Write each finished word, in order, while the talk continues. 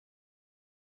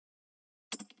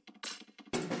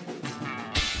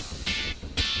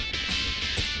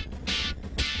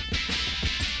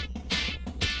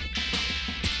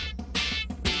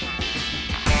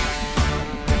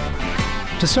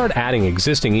To start adding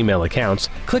existing email accounts,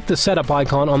 click the Setup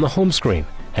icon on the home screen,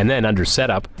 and then under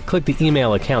Setup, click the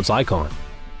Email Accounts icon.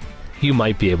 You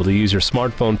might be able to use your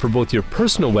smartphone for both your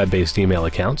personal web-based email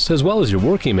accounts as well as your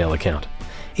work email account.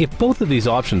 If both of these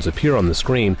options appear on the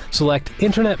screen, select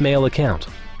Internet Mail Account.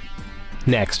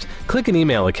 Next, click an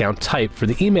email account type for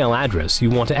the email address you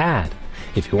want to add.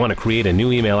 If you want to create a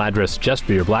new email address just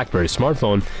for your BlackBerry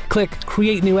smartphone, click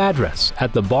Create New Address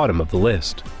at the bottom of the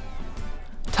list.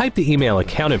 Type the email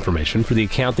account information for the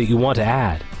account that you want to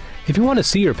add. If you want to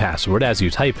see your password as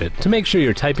you type it, to make sure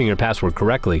you're typing your password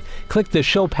correctly, click the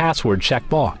Show Password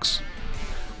checkbox.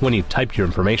 When you've typed your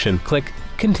information, click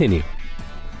Continue.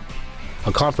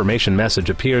 A confirmation message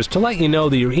appears to let you know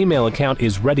that your email account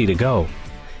is ready to go.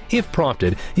 If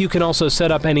prompted, you can also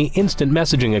set up any instant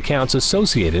messaging accounts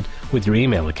associated with your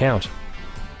email account.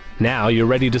 Now you're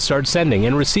ready to start sending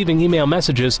and receiving email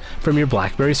messages from your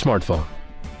BlackBerry smartphone.